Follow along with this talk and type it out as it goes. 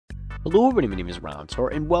Hello everybody, my name is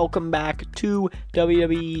Rontor, and welcome back to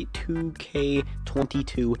WWE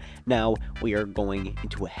 2K22. Now, we are going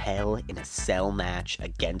into a Hell in a Cell match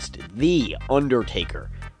against The Undertaker.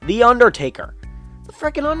 The Undertaker! The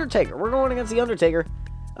frickin' Undertaker! We're going against The Undertaker.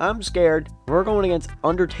 I'm scared. We're going against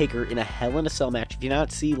Undertaker in a Hell in a Cell match. If you did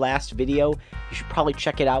not see last video, you should probably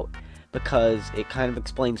check it out, because it kind of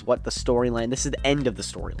explains what the storyline... This is the end of the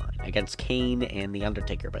storyline against Kane and The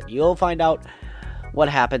Undertaker, but you'll find out what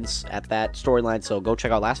happens at that storyline, so go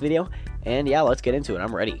check out last video, and yeah, let's get into it.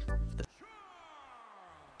 I'm ready.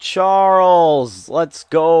 Charles! Let's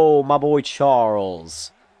go, my boy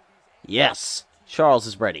Charles. Yes, Charles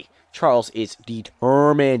is ready. Charles is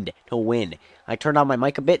determined to win. I turned on my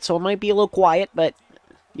mic a bit, so it might be a little quiet, but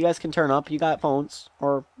you guys can turn up. You got phones,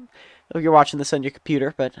 or if you're watching this on your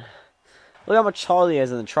computer, but look how much Charlie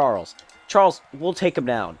is in Charles. Charles, we'll take him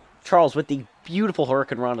down. Charles with the beautiful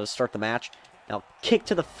Hurricane Rana to start the match. Now, kick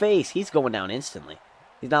to the face. He's going down instantly.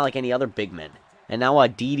 He's not like any other big men. And now a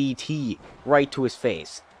DDT right to his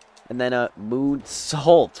face. And then a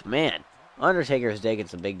moonsault. Man, Undertaker is taking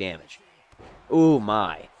some big damage. Ooh,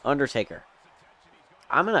 my. Undertaker.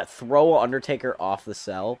 I'm going to throw Undertaker off the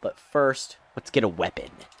cell. But first, let's get a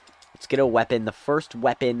weapon. Let's get a weapon. The first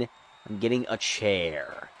weapon, I'm getting a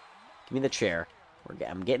chair. Give me the chair.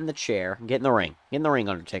 I'm getting the chair. I'm getting the ring. Get in the ring,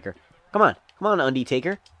 Undertaker. Come on. Come on,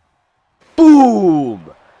 Undertaker.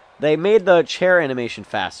 Boom! They made the chair animation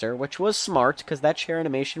faster, which was smart, because that chair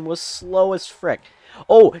animation was slow as frick.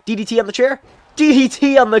 Oh, DDT on the chair?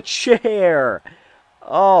 DDT on the chair!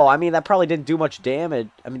 Oh, I mean, that probably didn't do much damage.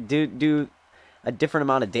 I mean, do a different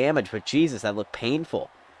amount of damage, but Jesus, that looked painful.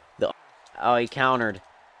 Oh, he countered.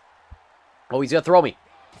 Oh, he's gonna throw me.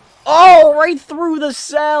 Oh, right through the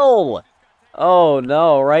cell! Oh,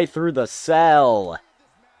 no, right through the cell.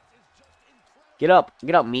 Get up,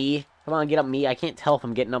 me. Come on, get up, me. I can't tell if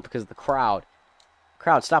I'm getting up because of the crowd.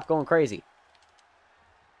 Crowd, stop going crazy.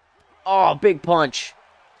 Oh, big punch.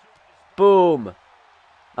 Boom.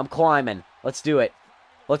 I'm climbing. Let's do it.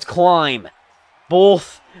 Let's climb.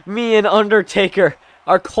 Both me and Undertaker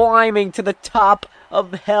are climbing to the top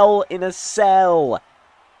of Hell in a Cell.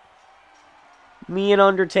 Me and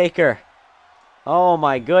Undertaker. Oh,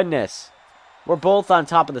 my goodness. We're both on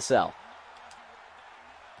top of the cell.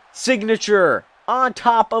 Signature on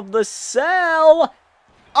top of the cell.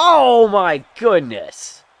 Oh my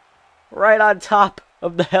goodness. Right on top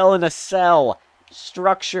of the Hell in a Cell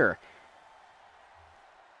structure.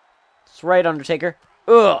 It's right, Undertaker.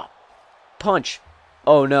 Ugh. Punch.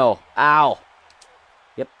 Oh no. Ow.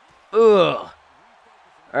 Yep. Ugh.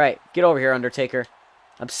 Alright, get over here, Undertaker.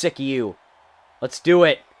 I'm sick of you. Let's do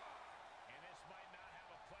it.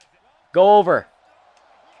 Go over.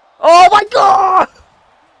 Oh my god!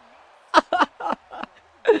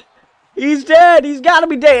 He's dead! He's gotta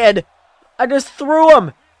be dead! I just threw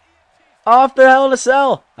him! Off the Hell in a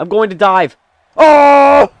Cell! I'm going to dive.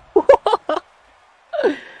 Oh!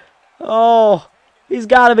 Oh! He's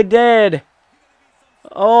gotta be dead!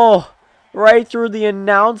 Oh! Right through the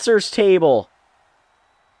announcer's table!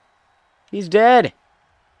 He's dead!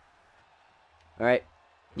 Alright.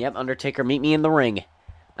 Yep, Undertaker, meet me in the ring.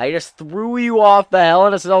 I just threw you off the Hell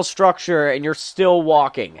in a Cell structure and you're still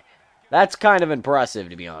walking. That's kind of impressive,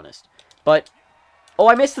 to be honest. But, oh,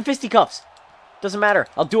 I missed the fisticuffs. Doesn't matter.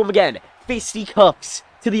 I'll do them again. Fisticuffs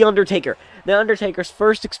to The Undertaker. The Undertaker's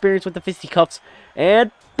first experience with the fisticuffs.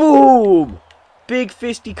 And boom! Big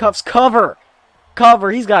fisticuffs cover.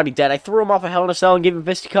 Cover. He's got to be dead. I threw him off a Hell in a Cell and gave him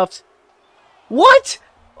fisticuffs. What?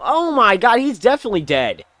 Oh my god, he's definitely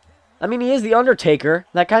dead. I mean, he is The Undertaker.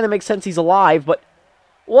 That kind of makes sense he's alive, but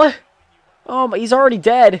what? Oh, he's already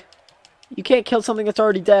dead. You can't kill something that's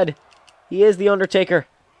already dead. He is The Undertaker.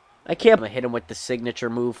 I can't. I'm gonna hit him with the signature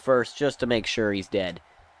move first, just to make sure he's dead.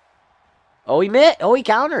 Oh, he missed. Oh, he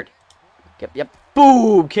countered. Yep.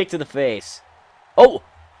 Boom! Kick to the face. Oh!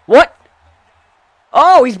 What?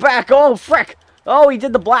 Oh, he's back. Oh, frick. Oh, he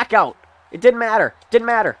did the blackout. It didn't matter. Didn't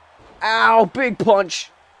matter. Ow, big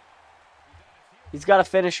punch. He's got a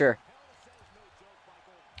finisher.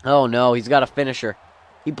 Oh, no, he's got a finisher.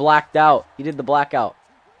 He blacked out. He did the blackout.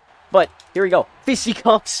 But, here we go.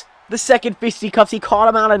 Fisticuffs. The second fisticuffs, he caught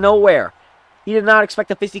him out of nowhere. He did not expect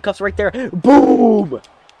the fisticuffs right there. Boom!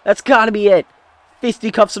 That's gotta be it.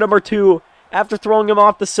 Fisticuffs number 2. After throwing him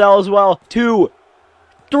off the cell as well. 2.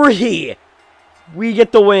 3. We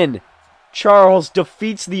get the win. Charles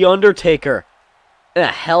defeats The Undertaker in a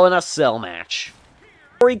Hell in a Cell match.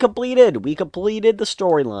 Story completed. We completed the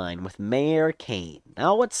storyline with Mayor Kane.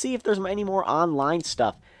 Now let's see if there's any more online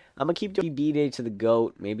stuff. I'm gonna keep doing B-Day to the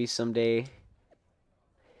GOAT. Maybe someday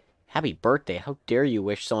Happy birthday. How dare you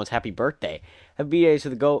wish someone's happy birthday. Happy birthday to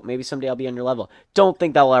the GOAT. Maybe someday I'll be on your level. Don't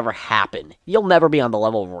think that will ever happen. You'll never be on the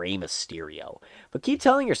level of Rey Mysterio. But keep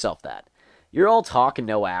telling yourself that. You're all talk and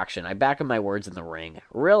no action. I back up my words in the ring.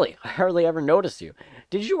 Really, I hardly ever noticed you.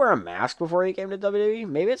 Did you wear a mask before you came to WWE?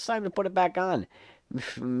 Maybe it's time to put it back on.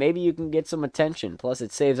 Maybe you can get some attention. Plus,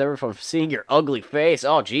 it saves everyone from seeing your ugly face.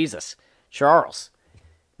 Oh, Jesus. Charles.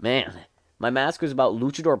 Man, my mask was about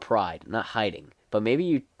luchador pride, not hiding. But maybe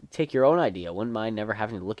you take your own idea. Wouldn't mind never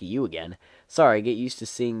having to look at you again. Sorry, get used to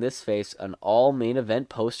seeing this face on all main event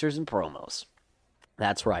posters and promos.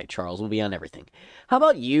 That's right, Charles will be on everything. How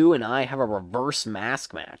about you and I have a reverse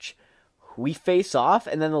mask match? We face off,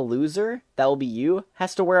 and then the loser, that will be you,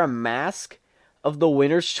 has to wear a mask of the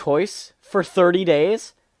winner's choice for 30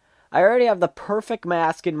 days? I already have the perfect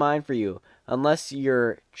mask in mind for you, unless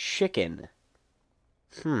you're chicken.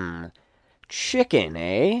 Chicken,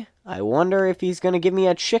 eh? I wonder if he's gonna give me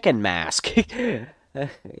a chicken mask.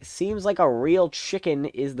 It seems like a real chicken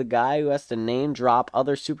is the guy who has to name drop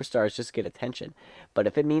other superstars just to get attention. But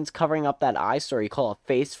if it means covering up that eyesore you call a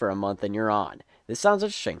face for a month, then you're on. This sounds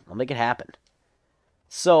interesting. I'll make it happen.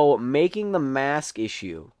 So, making the mask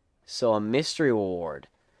issue. So, a mystery reward.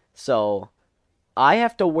 So, I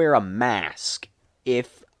have to wear a mask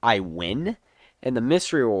if I win. And the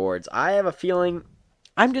mystery rewards, I have a feeling,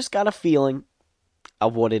 I've just got a feeling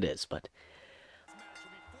of what it is, but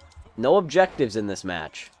no objectives in this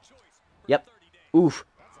match. Yep. Oof.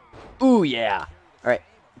 Ooh, yeah. Alright.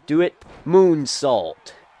 Do it.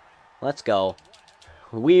 Moonsault. Let's go.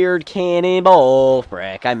 Weird cannonball.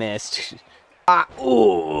 Frick, I missed.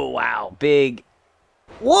 Ooh, wow. Big.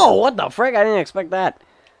 Whoa, what the frick? I didn't expect that.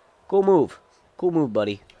 Cool move. Cool move,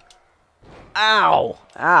 buddy. Ow.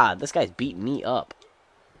 This guy's beating me up.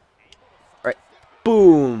 Alright.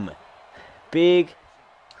 Boom. Big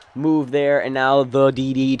move there, and now the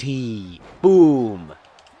DDT. Boom.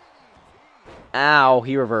 Ow,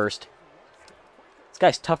 he reversed. This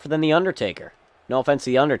guy's tougher than The Undertaker. No offense to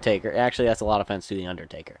The Undertaker. Actually, that's a lot of offense to The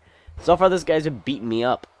Undertaker. So far, this guy's been beating me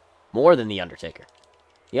up more than The Undertaker.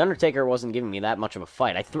 The Undertaker wasn't giving me that much of a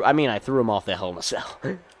fight. I threw him off the Hell in a Cell.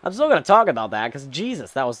 I'm still going to talk about that, because,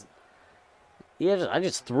 Jesus, that was... Yeah, I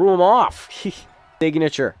just threw him off.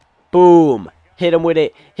 Signature. Boom. Hit him with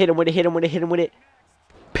it. Hit him with it. Hit him with it. Hit him with it.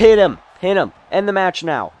 Pin him. Pin him. End the match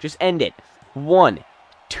now. Just end it. 1,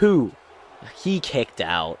 2. He kicked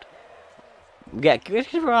out. Get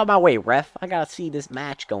out of my way, ref. I gotta see this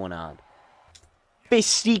match going on.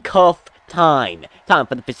 Fisticuff time. Time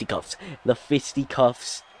for the fisticuffs. The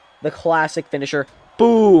fisticuffs. The classic finisher.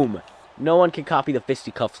 Boom. No one can copy the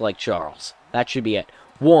fisticuffs like Charles. That should be it.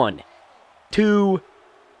 1, 2.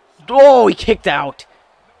 Oh, he kicked out.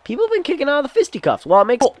 People have been kicking out of the fisticuffs. Well, it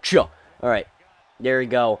makes... Alright. There we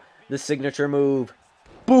go. The signature move.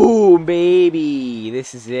 Boom, baby.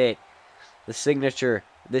 This is it. The signature.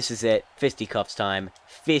 This is it. Fisticuffs time.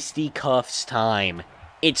 Fisticuffs time.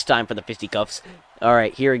 It's time for the fisticuffs.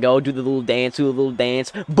 Alright, here we go. Do the little dance. Do the little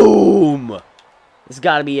dance. Boom. This has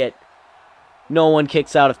got to be it. No one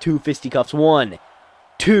kicks out of 2 fisticuffs. 1,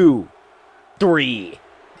 2, 3.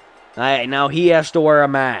 Alright, now he has to wear a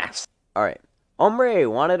mask. Alright. Ombre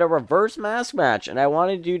wanted a reverse mask match, and I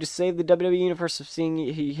wanted you to save the WWE Universe from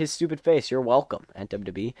seeing his stupid face. You're welcome, at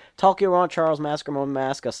WWE. Talk you around Charles Mask or Roman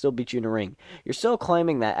Mask, I'll still beat you in the ring. You're still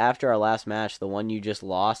claiming that after our last match, the one you just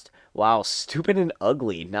lost, wow, stupid and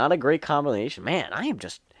ugly. Not a great combination. Man, I am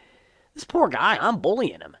just... This poor guy, I'm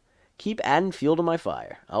bullying him. Keep adding fuel to my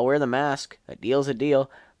fire. I'll wear the mask. A deal's a deal.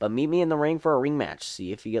 But meet me in the ring for a ring match.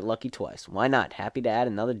 See if you get lucky twice. Why not? Happy to add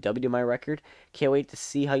another W to my record. Can't wait to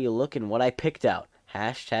see how you look and what I picked out.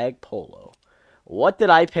 Hashtag Polo. What did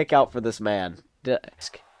I pick out for this man?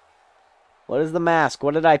 What is the mask?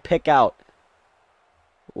 What did I pick out?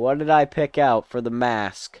 What did I pick out for the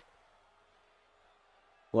mask?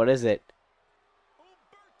 What is it?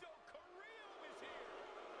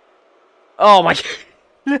 Oh my...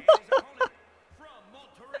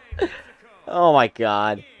 Oh my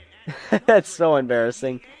god. That's so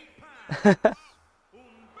embarrassing.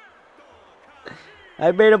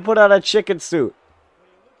 I made him put on a chicken suit.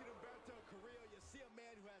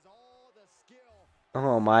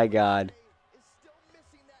 Oh my god.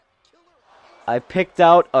 I picked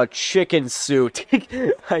out a chicken suit.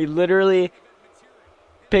 I literally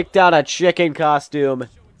picked out a chicken costume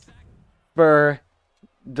for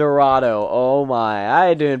Dorado. Oh my. I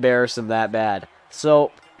had to embarrass him that bad.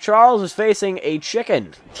 So... Charles is facing a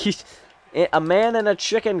chicken. A man in a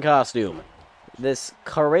chicken costume. This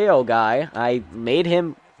Carrillo guy, I made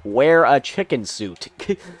him wear a chicken suit.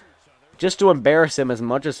 Just to embarrass him as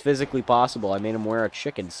much as physically possible, I made him wear a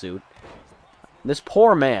chicken suit. This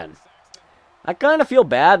poor man. I kind of feel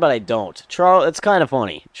bad, but I don't. Charles, it's kind of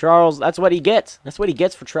funny. Charles, that's what he gets. That's what he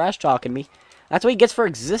gets for trash talking me. That's what he gets for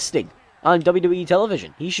existing on WWE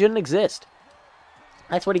television. He shouldn't exist.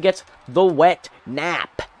 That's what he gets. The wet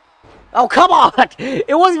nap. Oh, come on!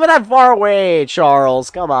 It wasn't even that far away,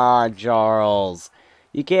 Charles. Come on, Charles.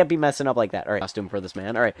 You can't be messing up like that. All right, costume for this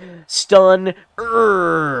man. All right, stun.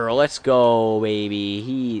 Let's go,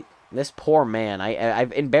 baby. This poor man.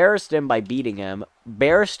 I've embarrassed him by beating him.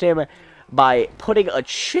 Embarrassed him by putting a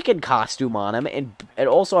chicken costume on him, and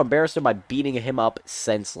also embarrassed him by beating him up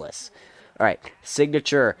senseless. All right,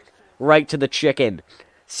 signature right to the chicken.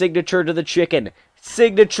 Signature to the chicken.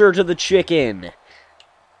 Signature to the chicken.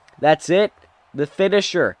 That's it. The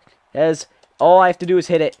finisher. As all I have to do is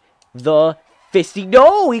hit it. The fisty.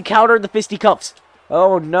 No, he countered the fisticuffs.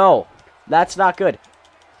 Oh no, that's not good.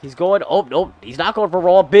 He's going. Oh no, he's not going for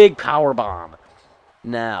roll. Big power bomb.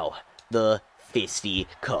 Now the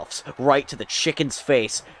fisticuffs right to the chicken's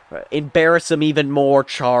face. Embarrass him even more,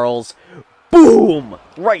 Charles. Boom!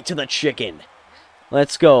 Right to the chicken.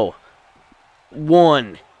 Let's go.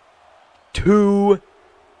 1, 2,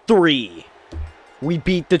 3. We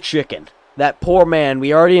beat the chicken. That poor man,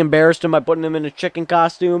 we already embarrassed him by putting him in a chicken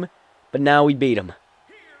costume, but now we beat him.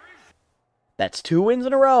 That's 2 wins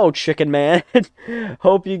in a row, chicken man.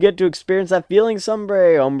 Hope you get to experience that feeling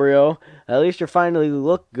someday, Umbrio. At least you're finally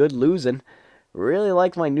look good losing. Really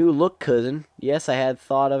like my new look, cousin. Yes, I had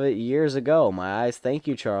thought of it years ago. My eyes, thank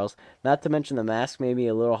you, Charles. Not to mention the mask made me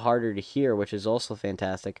a little harder to hear, which is also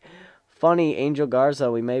fantastic. Funny, Angel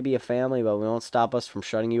Garza, we may be a family, but we won't stop us from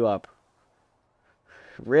shutting you up.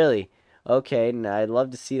 Really? Okay, I'd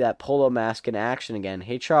love to see that polo mask in action again.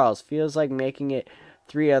 Hey, Charles, feels like making it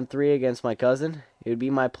 3-on-3 against my cousin? It would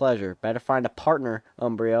be my pleasure. Better find a partner,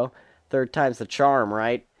 Umbrio. 3rd time's the charm,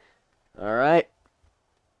 right? Alright.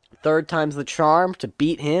 3rd time's the charm to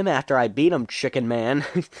beat him after I beat him, chicken man.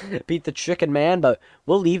 Beat the chicken man, but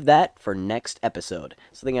we'll leave that for next episode.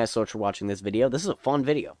 So thank you guys so much for watching this video. This is a fun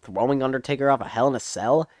video. Throwing Undertaker off a Hell in a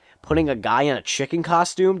Cell. Putting a guy in a chicken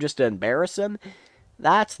costume just to embarrass him.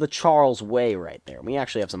 That's the Charles way right there. We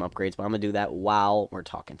actually have some upgrades, but I'm going to do that while we're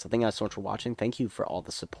talking. So thank you guys so much for watching. Thank you for all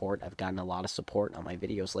the support. I've gotten a lot of support on my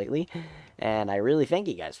videos lately, and I really thank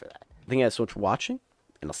you guys for that. Thank you guys so much for watching,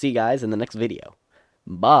 and I'll see you guys in the next video.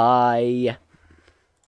 Bye!